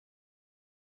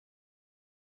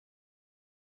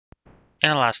In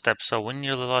the last episode, we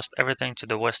nearly lost everything to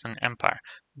the Western Empire,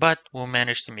 but we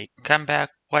managed to make a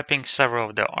comeback, wiping several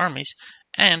of their armies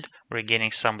and regaining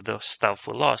some of the stuff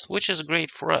we lost, which is great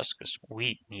for us because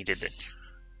we needed it.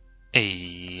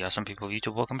 Hey, awesome people of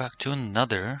YouTube, welcome back to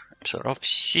another episode of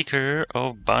Seeker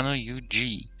of Banu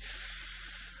U.G.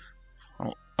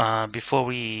 Before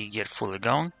we get fully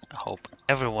going, I hope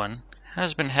everyone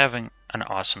has been having an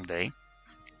awesome day.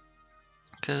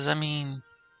 Because, I mean,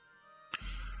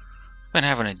 been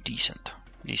having a decent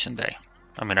day.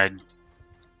 I mean, I've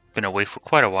been away for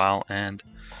quite a while, and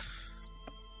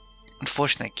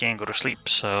unfortunately I can't go to sleep,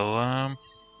 so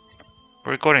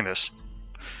we're recording this.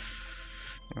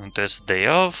 This day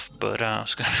off, but I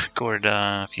was gonna record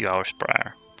a few hours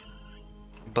prior.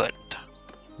 But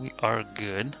we are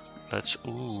good. Let's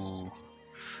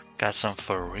got some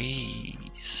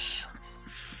furries.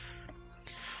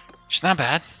 It's not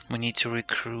bad. We need to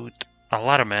recruit a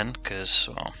lot of men, because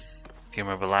well, if you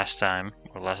remember last time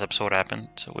or last episode happened,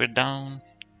 so we're down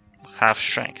half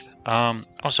strength.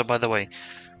 Also, by the way,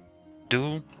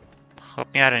 do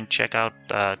help me out and check out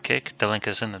Kick. The link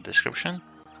is in the description.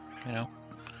 You know,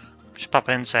 just pop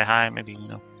in, say hi, maybe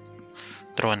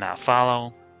throw in that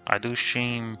follow. I do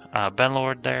stream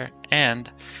Bannerlord there and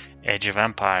Age of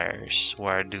Empires,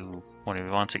 where I do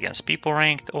 1v1s against people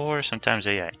ranked or sometimes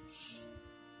AI,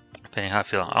 depending how I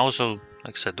feel. I also,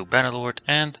 like I said, do Bannerlord,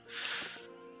 and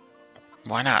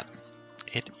why not?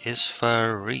 It is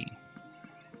free.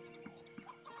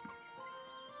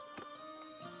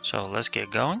 So let's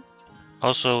get going.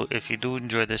 Also, if you do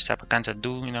enjoy this type of content,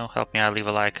 do help me out, leave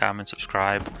a like, comment,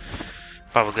 subscribe.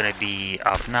 Probably gonna be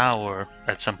up now or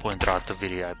at some point throughout the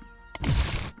video. I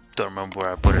don't remember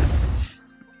where I put it.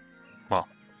 Well,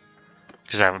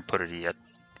 because I haven't put it yet.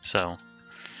 So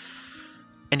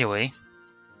anyway,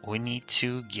 we need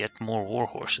to get more war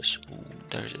horses. Ooh,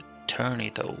 there's a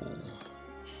tourney though.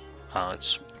 Oh,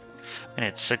 it's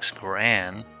 6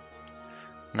 grand.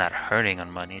 Not hurting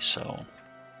on money, so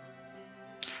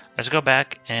let's go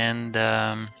back and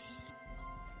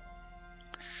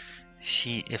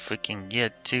see if we can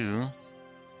get to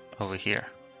over here.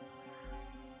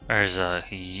 There's a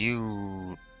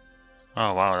huge...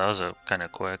 Oh wow, that was kind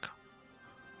of quick.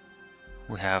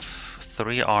 We have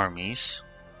 3 armies.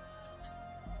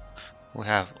 We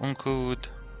have Unkud,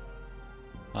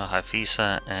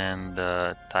 Hafisa, and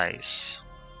Thais.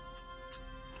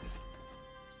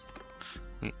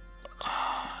 We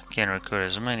can't recruit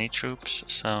as many troops,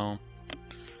 so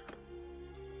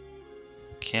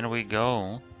can we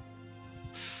go?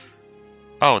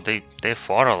 Oh, they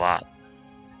fought a lot.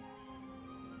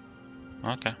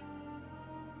 Okay.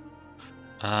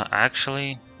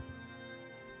 Actually,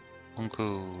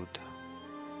 Unkud,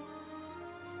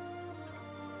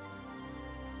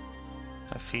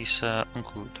 Hafisa,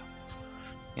 Unkud.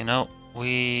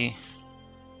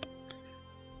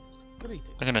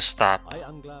 We're gonna stop.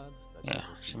 Yeah,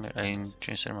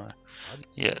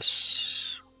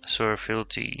 yes. Aserai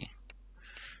fealty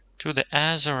to the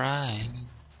Aserai.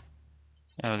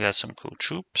 And we got some cool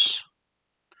troops.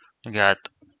 We got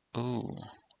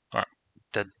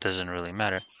that doesn't really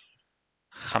matter.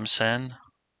 Hamsen.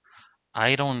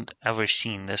 I don't ever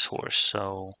seen this horse,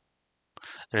 so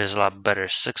it is a lot better.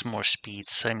 6 more speed,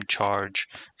 same charge.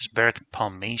 It's better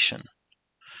palmation.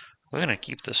 We're gonna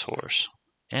keep this horse,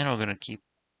 and we're gonna keep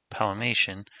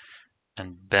palmation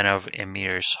and Benav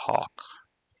Emir's hawk.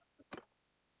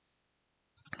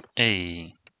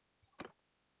 Hey.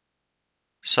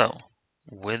 So,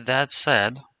 with that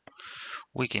said,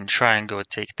 we can try and go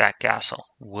take that castle.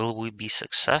 Will we be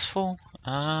successful?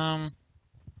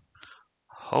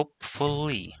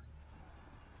 Hopefully.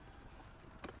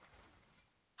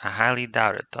 I highly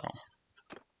doubt it, though.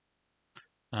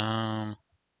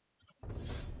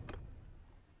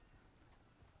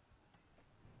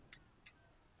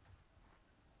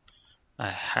 I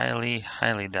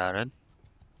highly doubt it.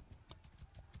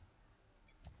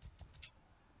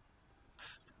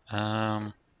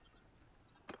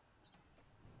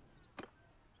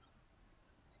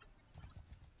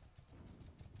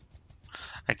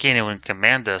 I can't even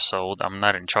command the assault. I'm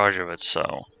not in charge of it,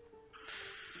 so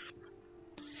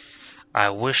I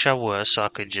wish I was, so I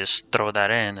could just throw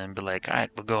that in and be like, alright,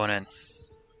 we're going in.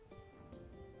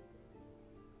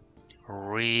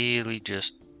 Really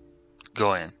just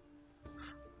go in.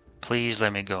 Please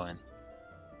let me go in.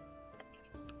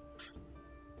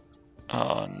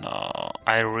 Oh no,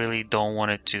 I really don't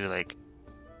want it to like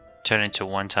turn into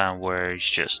one time where it's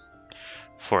just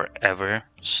forever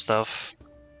stuff.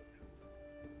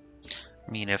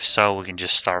 I mean, if so, we can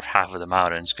just starve half of them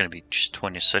out and it's gonna be just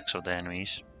 26 of the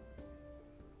enemies.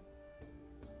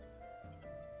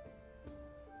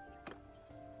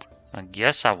 I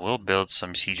guess I will build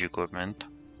some siege equipment.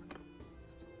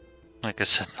 Like I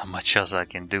said, not much else I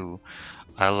can do.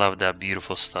 I love that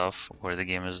beautiful stuff where the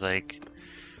game is like,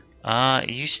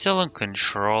 you still in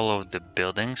control of the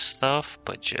building stuff,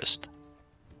 but just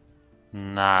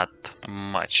not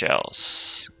much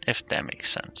else, if that makes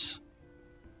sense.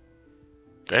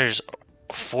 There's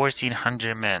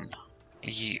 1,400 men.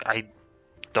 I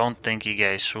don't think you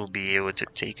guys will be able to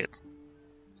take it.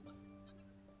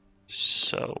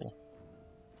 So,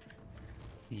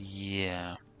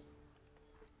 yeah.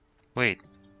 Wait.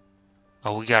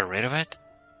 Oh, we got rid of it?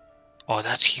 Oh,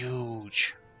 that's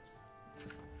huge.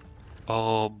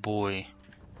 Oh boy.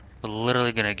 We're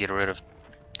literally gonna get rid of...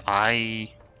 I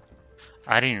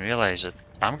didn't realize it.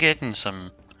 I'm getting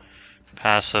some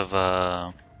passive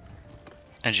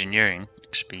engineering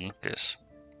XP because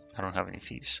I don't have any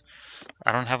fees.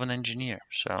 I don't have an engineer,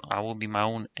 so I will be my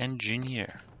own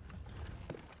engineer.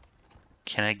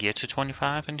 Can I get to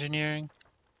 25 engineering?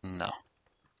 No.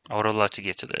 I would have loved to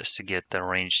get to this, to get the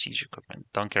ranged siege equipment.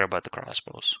 Don't care about the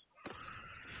crossbows.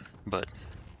 But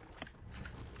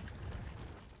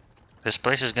this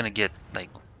place is gonna get, like,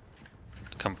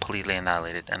 completely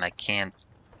annihilated, and I can't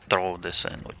throw this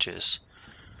in, which is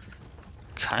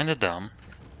kind of dumb.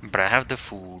 But I have the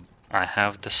food, I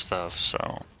have the stuff,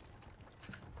 so...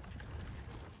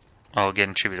 I'll get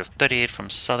a tribute of 38 from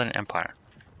Southern Empire.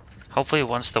 Hopefully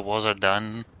once the walls are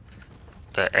done,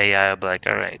 the AI will be like,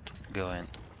 alright, go in.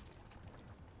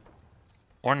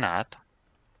 Or not.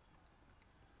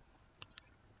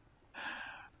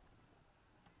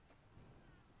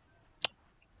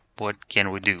 What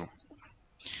can we do?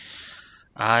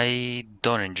 I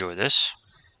don't enjoy this.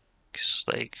 It's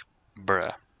like,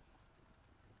 bruh.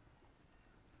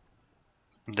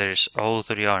 There's all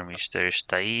three armies. There's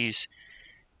Taiz,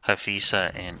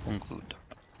 Hafisa, and Ungud.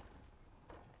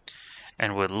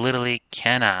 And we literally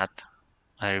cannot,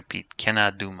 I repeat,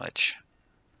 cannot do much.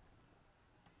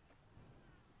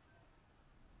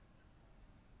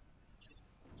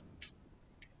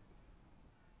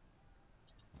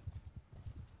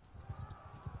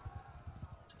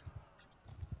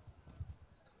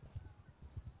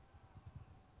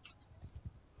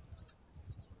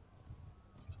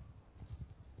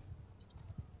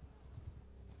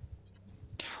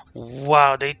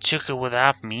 Wow, they took it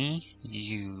without me?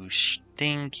 You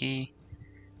stinky,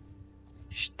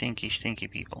 stinky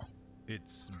people.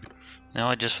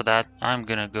 No, just for that, I'm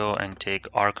gonna go and take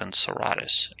Archon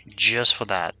Seratus. Just for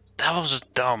that. That was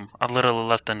dumb. I literally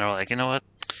left and they're like, you know what?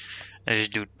 This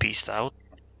dude peaced out.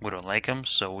 We don't like him,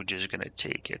 so we're just gonna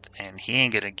take it. And he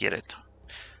ain't gonna get it.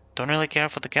 Don't really care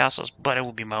for the castles, but it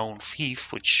will be my own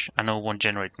fief, which I know won't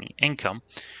generate me income.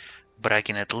 But I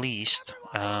can at least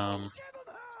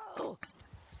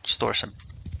store some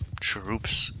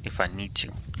troops if I need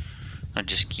to. I'll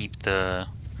just keep the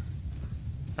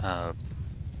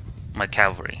my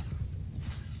cavalry.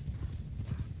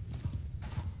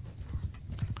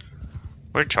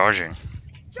 We're charging.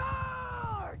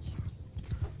 Charge!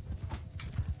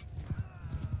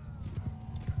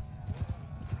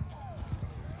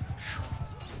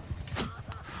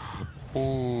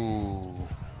 Ooh.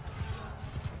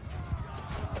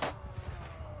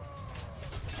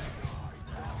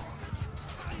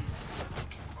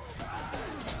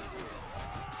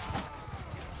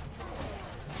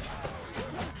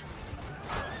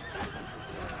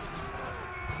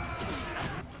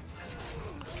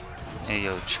 Hey,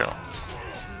 yo, chill.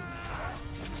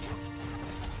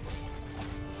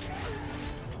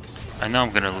 I know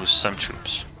I'm gonna lose some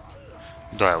troops.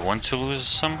 Do I want to lose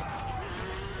some?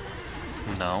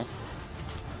 No.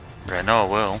 But I know I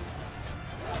will.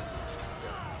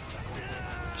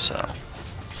 So,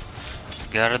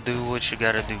 you gotta do what you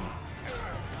gotta do.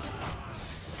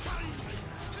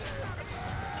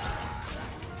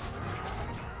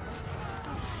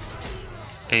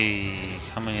 Hey,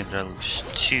 how many did I lose?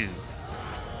 2.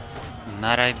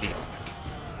 Not ideal.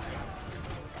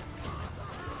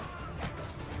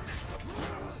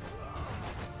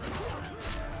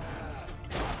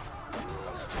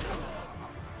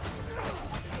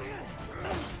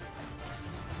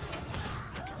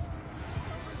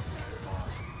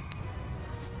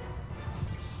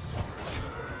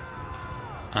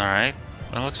 Alright,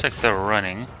 it looks like they're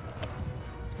running.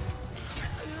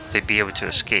 They'd be able to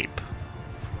escape.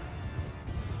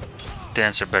 The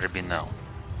answer better be no.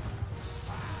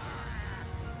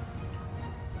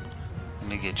 Let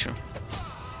me get you.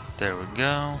 There we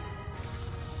go.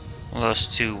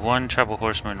 Lost to 1 tribal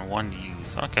horseman and 1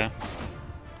 youth. Okay.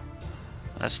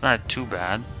 That's not too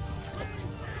bad.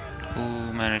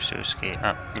 Who managed to escape?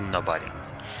 Nobody.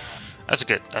 That's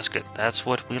good. That's good. That's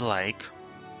what we like.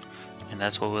 And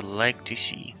that's what we'd like to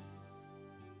see.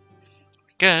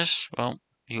 Because, well,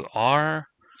 you are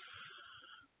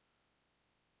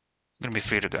gonna be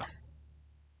free to go.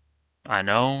 I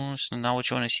know it's not what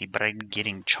you want to see, but I'm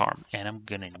getting charm, and I'm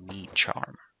gonna need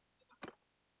charm.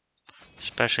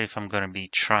 Especially if I'm gonna be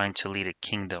trying to lead a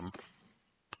kingdom.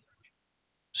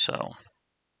 So,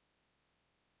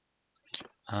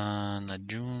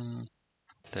 June,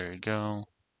 there you go.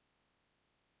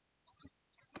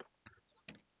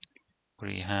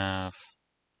 We have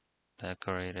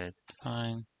decorated,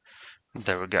 fine.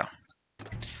 There we go.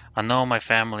 I know my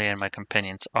family and my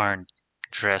companions aren't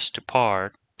dressed to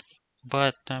part,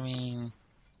 but I mean,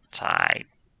 it's alright.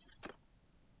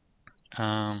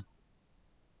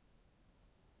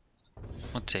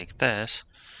 We'll take this,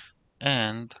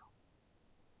 and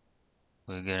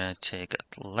we're gonna take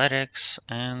athletics,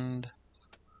 and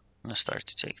I'm gonna start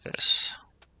to take this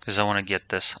because I want to get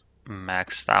this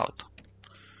maxed out.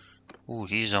 Ooh,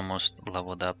 he's almost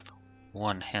leveled up.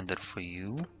 One-handed for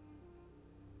you.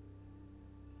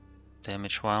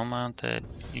 Damage while mounted.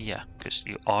 Yeah, because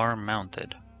you are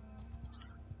mounted.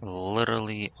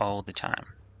 Literally all the time.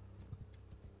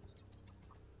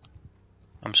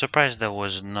 I'm surprised there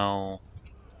was no...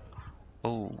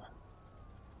 Oh.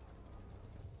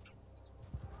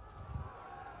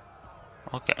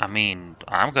 Okay, I mean,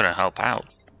 I'm gonna help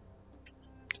out.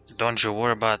 Don't you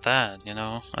worry about that, you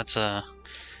know? That's a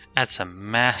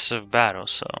massive battle,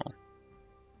 so...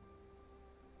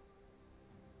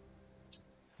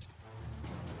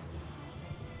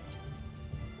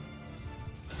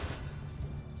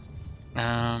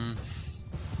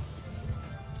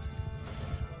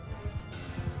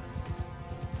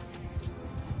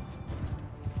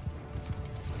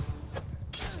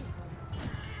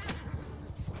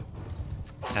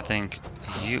 I think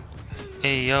you...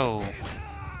 Hey, yo!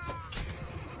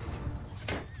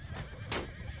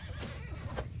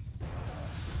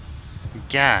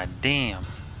 God damn!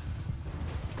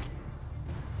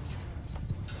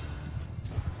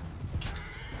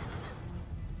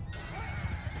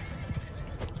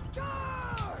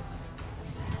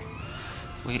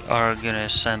 We are gonna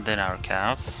send in our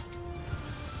calf.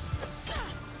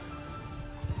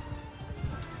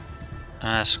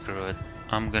 Ah, screw it.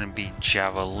 I'm gonna be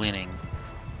javelining.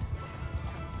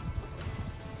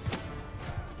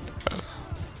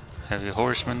 Heavy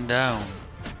horseman down.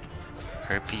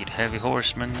 I repeat, heavy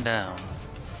horseman down.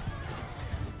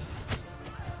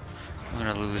 I'm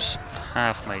gonna lose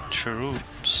half my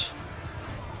troops.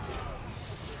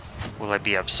 Will I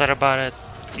be upset about it?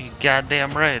 You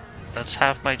goddamn right. That's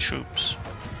half my troops.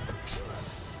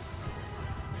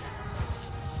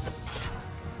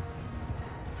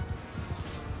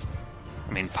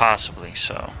 I mean, possibly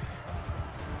so.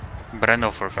 But I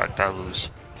know for a fact I'll lose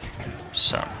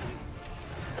some.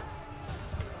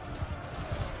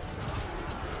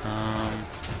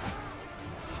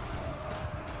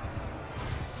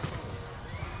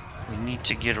 We need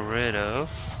to get rid of...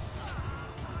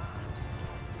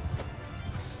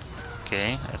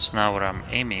 Okay, that's not what I'm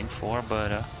aiming for,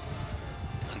 but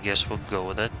I guess we'll go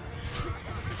with it.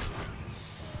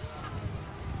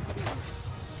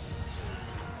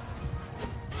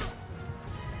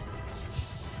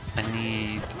 I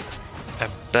need a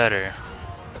better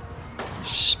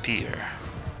spear.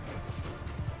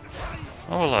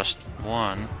 Oh, we lost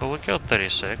one, but we killed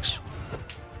 36.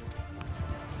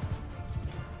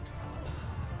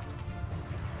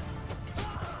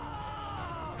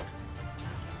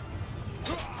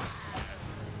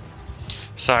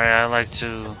 Sorry, I like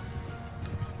to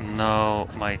know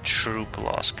my troop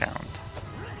loss count.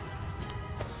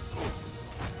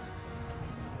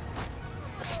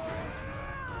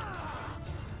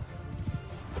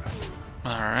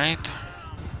 Alright.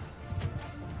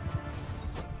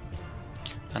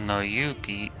 I know you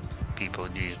people,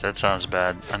 geez, that sounds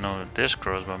bad. I know this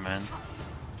crossbowmen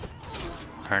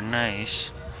are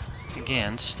nice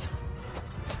against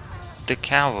the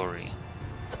cavalry.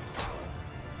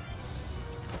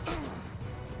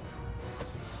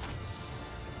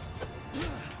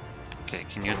 Okay,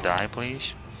 can you die,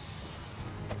 please?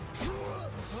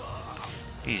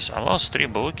 Jeez, I lost 3,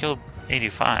 but we killed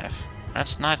 85.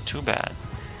 That's not too bad.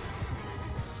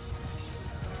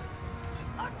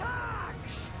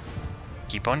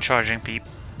 Keep on charging, peep.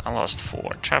 I lost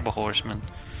 4. Tribal horsemen.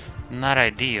 Not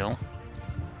ideal.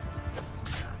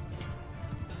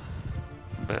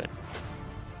 But...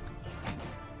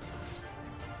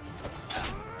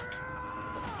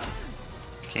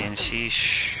 Can't see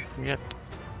shit.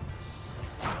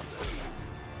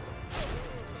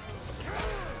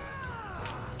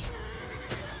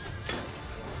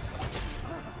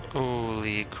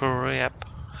 Holy crap.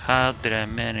 How did I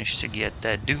manage to get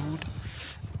that dude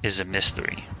is a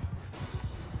mystery.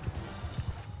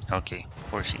 Okay,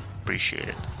 horsey, appreciate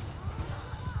it.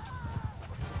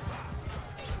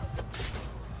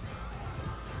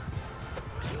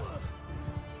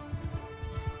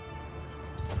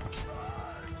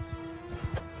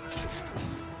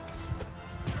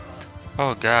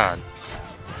 Oh god.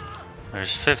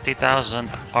 There's 50,000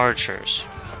 archers.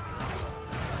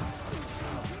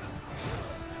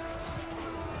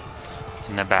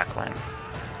 In the backline.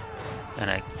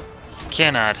 And I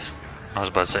cannot, I was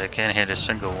about to say, I can't hit a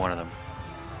single one of them.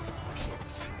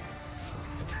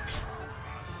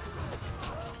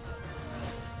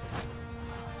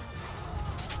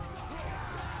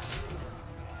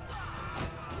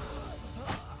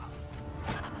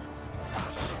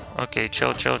 Okay,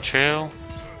 chill, chill, chill.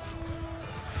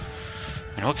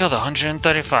 And we killed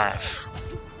 135.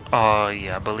 Oh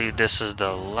yeah, I believe this is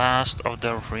the last of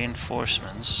the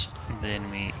reinforcements the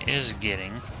enemy is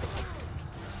getting.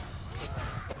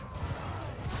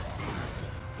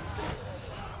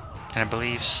 And I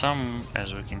believe some,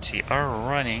 as we can see, are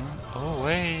running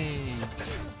away.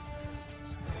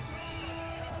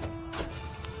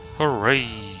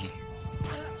 Hooray!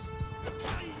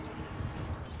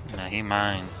 Nah, he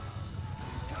mine.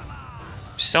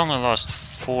 Still only lost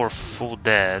 4 full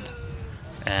dead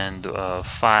and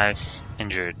 5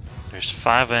 injured. There's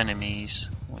 5 enemies,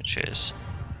 which is,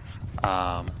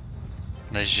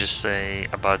 let's just say,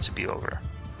 about to be over.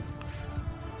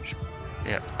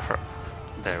 Yep,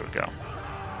 there we go.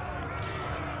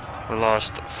 We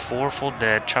lost 4 full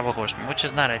dead, tribal horsemen, which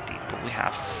is not ideal, but we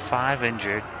have 5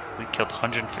 injured. We killed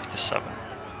 157.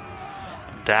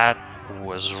 That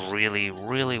was really,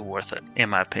 really worth it, in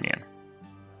my opinion.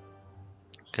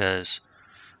 Because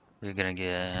we're gonna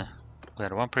get... We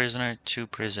had 1 prisoner, 2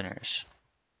 prisoners.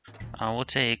 We'll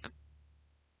take...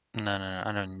 No,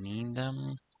 I don't need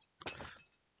them.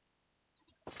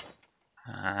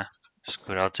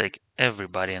 Screw it, I'll take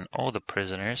everybody and all the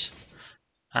prisoners.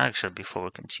 Actually, before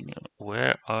we continue,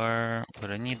 where I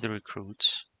need the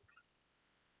recruits.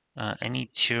 Any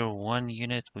tier 1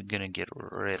 unit we're gonna get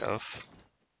rid of.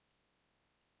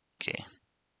 Okay.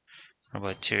 What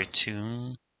about tier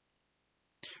 2?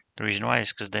 The reason why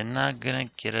is because they're not gonna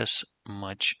get us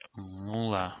much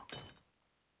moolah.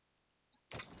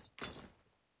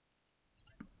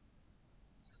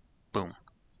 Boom.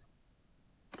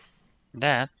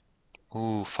 That.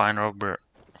 Ooh, fine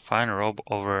robe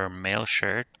over mail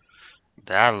shirt.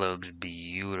 That looks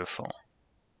beautiful.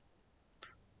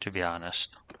 To be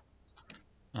honest.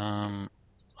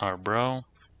 Our bro.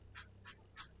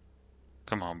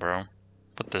 Come on, bro.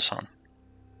 Put this on.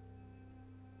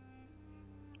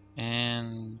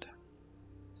 And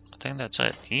I think that's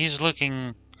it. He's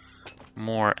looking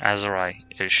more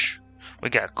Aserai-ish. We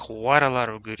got quite a lot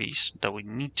of goodies that we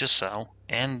need to sell,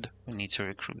 and we need to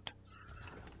recruit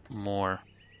more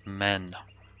men.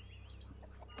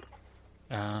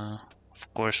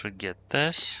 Of course, we get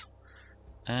this,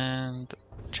 and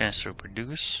chance to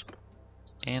reproduce,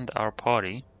 and our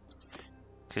party,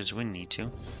 because we need to.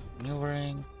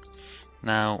 Maneuvering.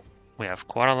 Now, we have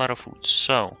quite a lot of food,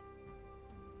 so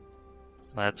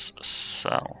let's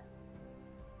sell.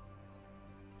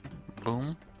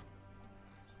 Boom.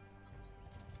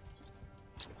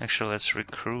 Actually, let's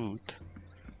recruit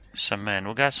some men.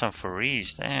 We got some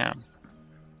Farees, damn.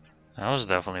 That was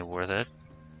definitely worth it.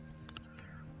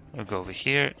 We'll go over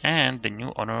here, and the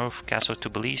new owner of Castle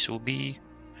Tbilisi will be,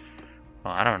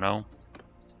 well, I don't know,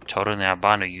 totally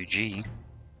Banu U.G.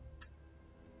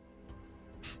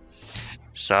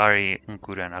 Sorry,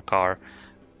 Nkura Nakar.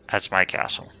 That's my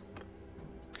castle.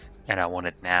 And I want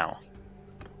it now.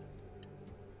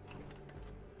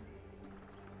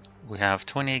 We have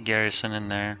 28 garrison in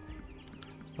there,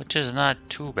 which is not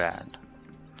too bad.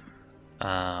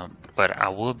 But I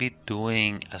will be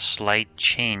doing a slight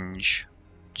change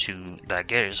to that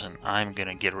garrison. I'm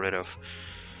gonna get rid of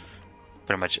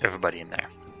pretty much everybody in there.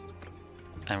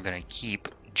 I'm gonna keep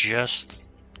just...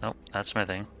 Nope, that's my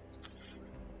thing.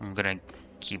 I'm gonna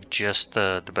keep just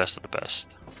the best of the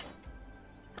best.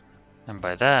 And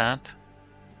by that,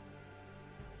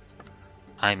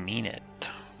 I mean it.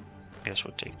 Guess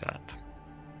we'll take that.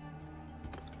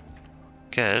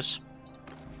 Because...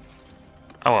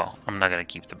 Oh well, I'm not gonna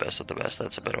keep the best of the best.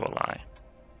 That's a bit of a lie.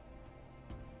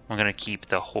 I'm gonna keep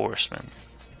the horsemen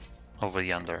over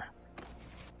yonder.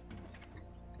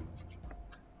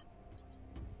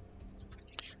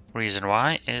 Reason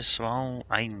why is, well,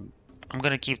 I'm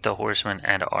gonna keep the horsemen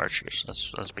and the archers.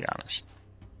 Let's be honest.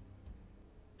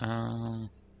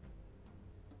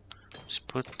 Let's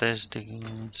put this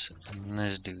dudes and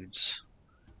this dudes.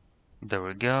 There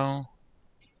we go.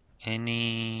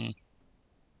 Any...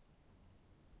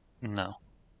 No.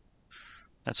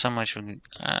 That's how much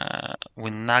we're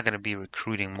not gonna be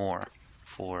recruiting more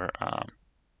for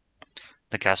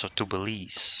the Castle of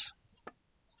Tbilisi.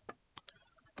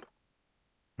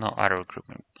 No auto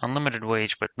recruitment. Unlimited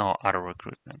wage, but no auto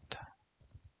recruitment.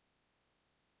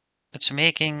 It's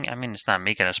making, I mean, it's not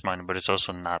making us money, but it's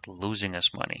also not losing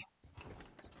us money.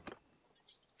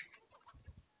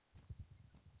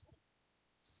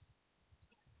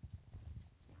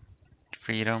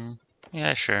 Freedom.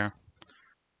 Yeah, sure.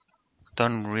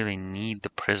 Don't really need the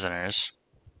prisoners.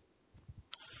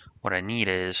 What I need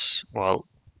is, well,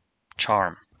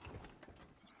 charm.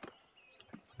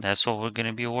 That's what we're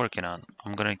gonna be working on.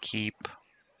 I'm gonna keep...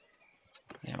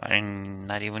 I'm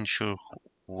not even sure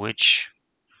which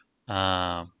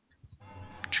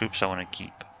troops I want to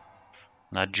keep.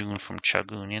 Not June from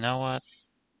Chagun. You know what?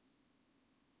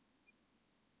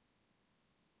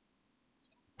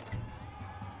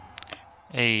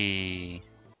 Hey,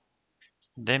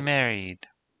 they married.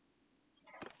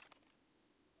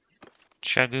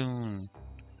 Chagun.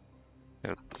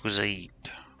 Kuzait.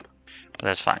 But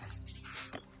that's fine.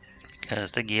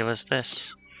 Because they gave us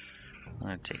this. I'm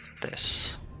gonna take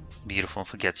this. Beautiful.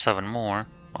 If we get 7 more.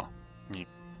 Well, need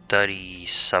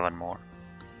 37 more.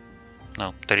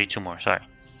 No, 32 more, sorry.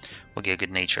 We'll get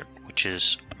good nature, which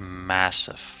is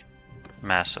massive.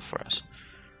 Massive for us.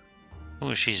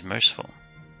 Ooh, she's merciful.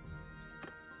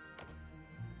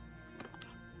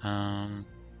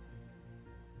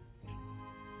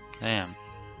 Damn.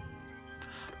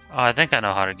 Oh, I think I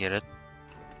know how to get it.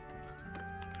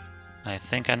 I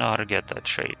think I know how to get that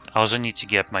trait. I also need to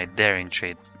get my daring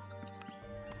trait.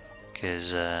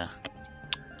 Because,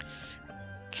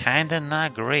 kinda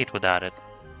not great without it.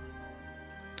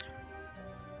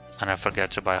 And I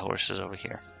forgot to buy horses over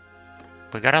here.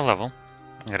 We got a level.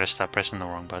 I gotta stop pressing the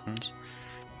wrong buttons.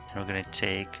 And we're gonna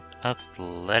take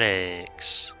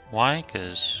athletics. Why?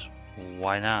 Because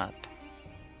why not?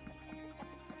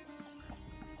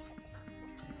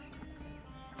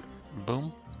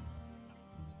 Boom.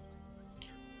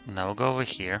 Now we'll go over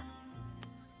here.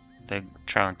 They're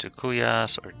traveling to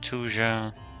Kuyas or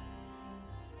Tuja.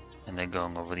 And they're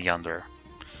going over yonder.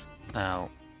 Now,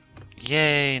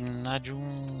 yay,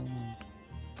 Najun!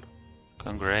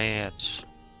 Congrats.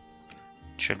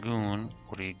 Chagun,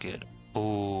 what do you get?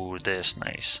 Oh, this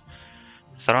nice.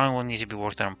 Throwing will need to be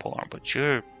worked on polearm, but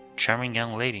you're a charming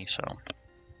young lady, so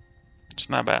it's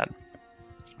not bad.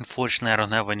 Unfortunately, I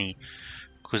don't have any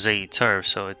Kuzei turf,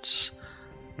 so it's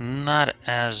not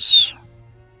as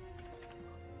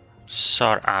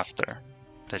sought after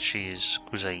that she is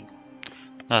Kuzei.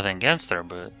 Nothing against her,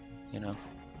 but you know,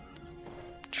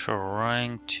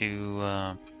 trying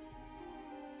to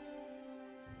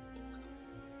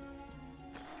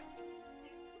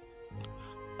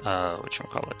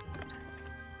whatchamacallit.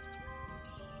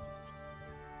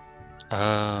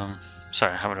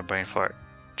 Sorry, having a brain fart.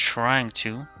 Trying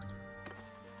to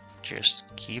just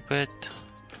keep it.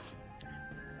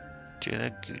 Do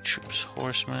the good troops,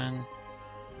 horsemen.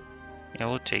 Yeah,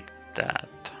 we'll take that.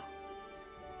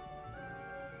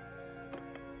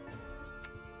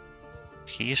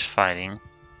 He is fighting.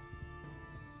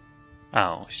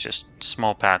 Oh, it's just a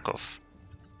small pack of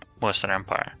Western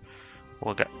Empire.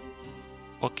 We'll get.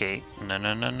 Okay,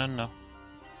 no.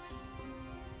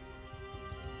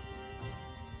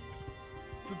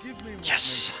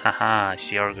 Yes! Haha,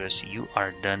 Siargus, you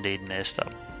are done dead messed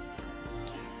up.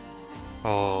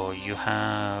 Oh, you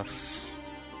have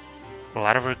a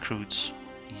lot of recruits.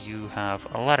 You have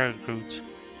a lot of recruits.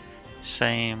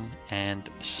 Same and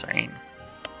same.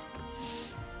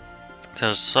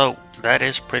 So that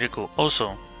is pretty cool.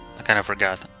 Also, I kind of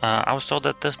forgot. I was told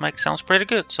that this mic sounds pretty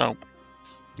good, so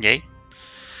yay.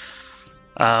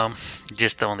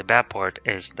 Just the only bad part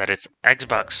is that it's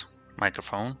Xbox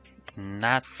microphone,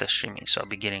 not the streaming. So I'll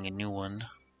be getting a new one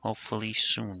hopefully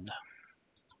soon.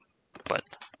 But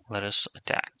let us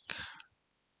attack.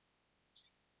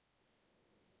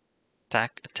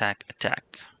 Attack, attack,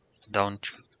 attack.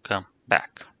 Don't you come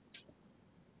back.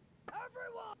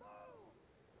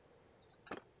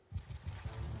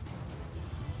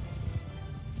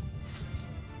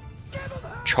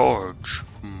 Charge,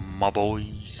 my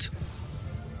boys.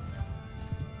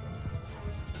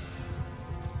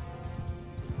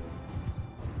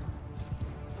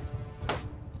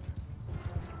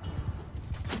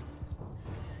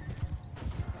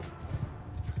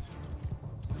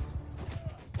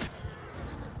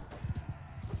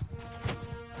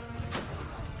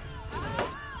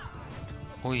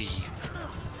 Oi.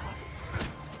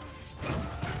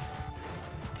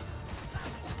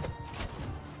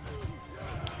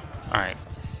 Alright.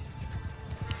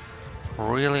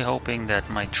 really hoping that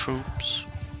my troops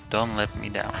don't let me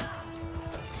down.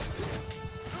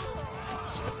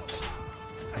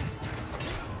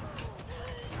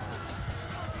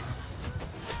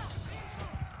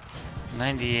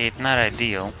 .98, not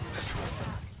ideal.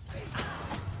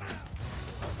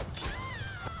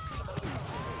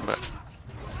 But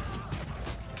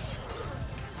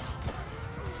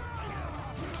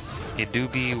it do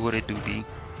be what it do be.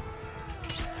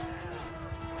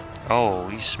 Oh,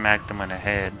 he smacked him in the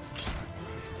head.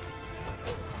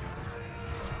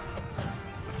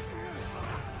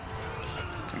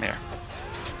 Come here.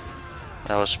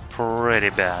 That was pretty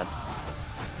bad.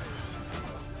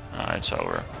 It's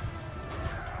over.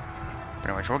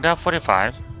 Pretty much. We got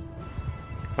 45.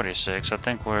 46. I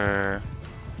think we're...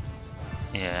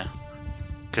 Yeah.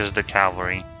 Because the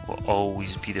cavalry will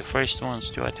always be the first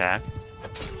ones to attack.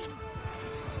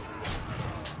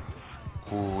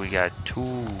 Ooh, we got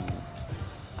two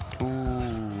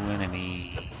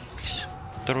enemies.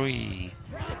 3.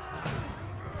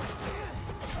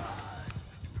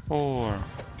 4.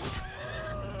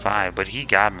 5. But he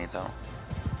got me though.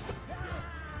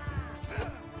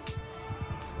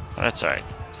 That's alright.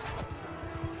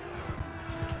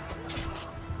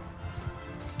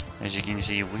 As you can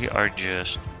see, we are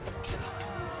just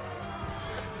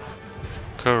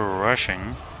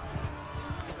crushing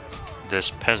this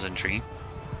peasantry.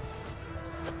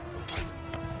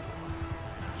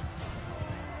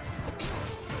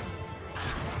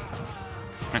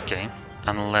 Okay,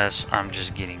 unless I'm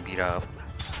just getting beat up.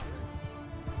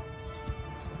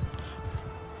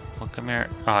 Well, come here.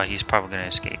 Oh, he's probably gonna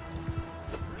escape.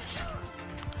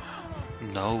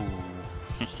 No.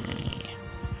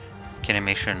 Can I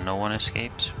make sure no one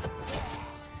escapes?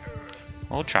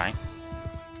 We'll try.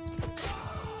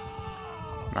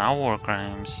 Not war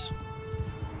crimes.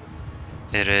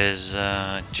 It is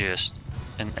just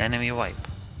an enemy wipe.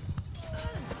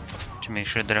 To make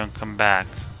sure they don't come back.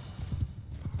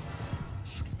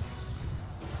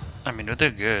 I mean, they're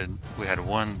good. We had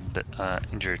one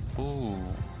injured. Ooh.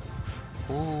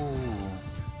 Ooh.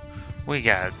 We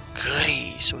got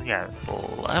goodies. We got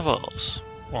levels.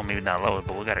 Well, maybe not levels,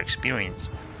 but we got experience.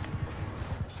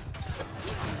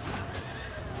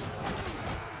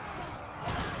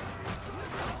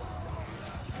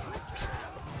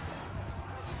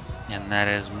 And that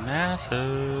is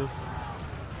massive.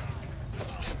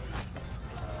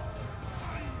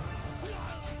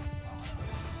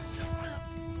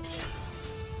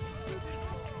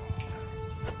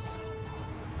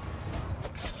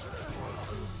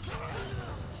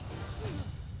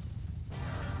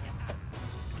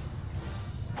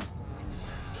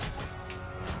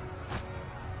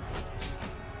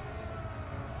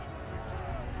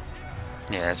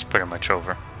 Yeah, it's pretty much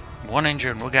over. One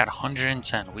injured, we got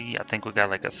 110. I think we got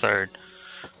like a third.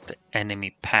 The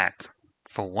enemy pack.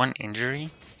 For one injury?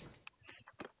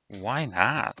 Why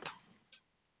not?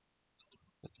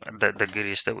 The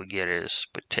goodies that we get is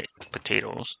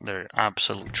potatoes. They're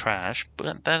absolute trash,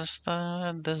 but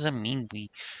that doesn't mean we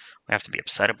have to be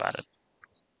upset about it.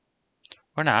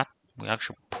 We're not. We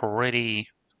actually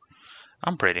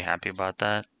I'm pretty happy about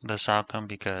this outcome,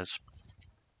 because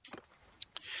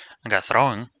I got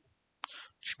throwing,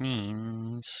 which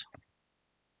means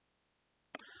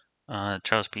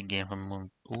travel speed gain from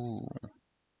movement. Ooh,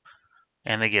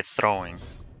 and they get throwing.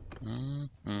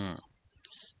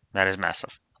 That is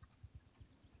massive.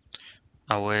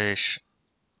 I wish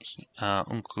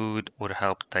Unkud would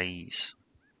help Thais.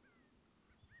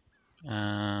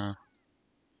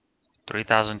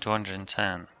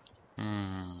 3,210.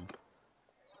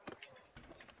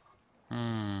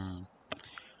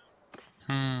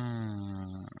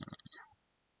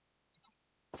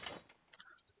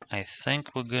 I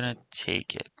think we're gonna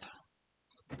take it.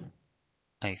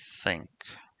 I think.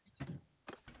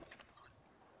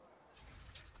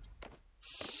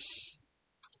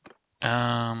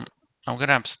 I'm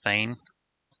gonna abstain.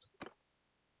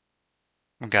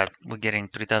 We're getting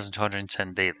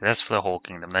 3,210 daily. That's for the whole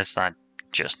kingdom. That's not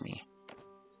just me.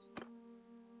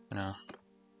 You know,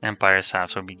 Empire's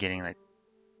half, so we'll be getting like,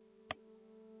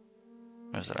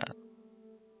 where's it at?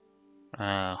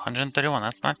 131.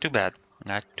 That's not too bad.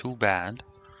 Not too bad.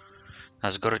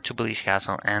 Let's go to Tbili's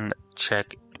castle and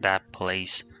check that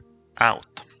place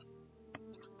out.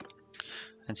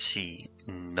 Let's see.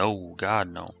 No, God,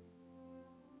 no.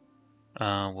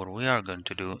 What we are going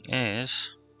to do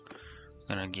is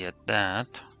gonna get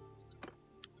that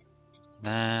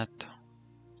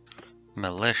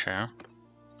militia,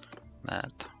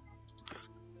 that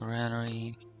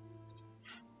granary,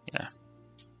 yeah,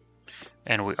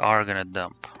 and we are gonna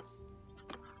dump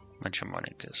a bunch of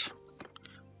money, because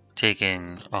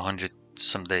taking 100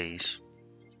 some days.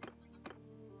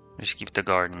 Just keep the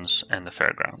gardens and the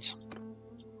fairgrounds.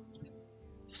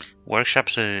 Workshop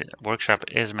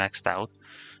is maxed out.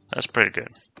 That's pretty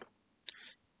good.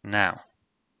 Now,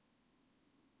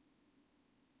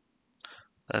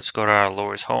 let's go to our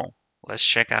Lord's home. Let's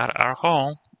check out our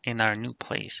home in our new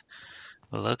place.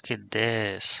 Look at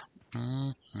this.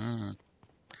 Our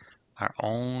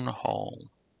own home.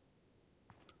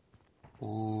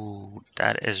 Ooh,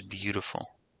 that is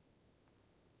beautiful.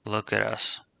 Look at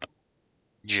us.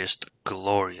 Just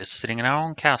glorious. Sitting in our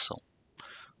own castle.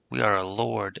 We are a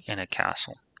lord in a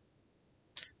castle.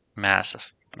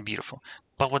 Massive. Beautiful.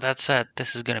 But with that said,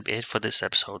 this is going to be it for this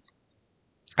episode.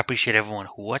 I appreciate everyone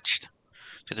who watched.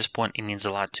 To this point, it means a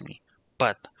lot to me.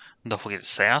 But don't forget to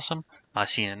stay awesome. I'll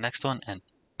see you in the next one, and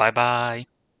bye-bye.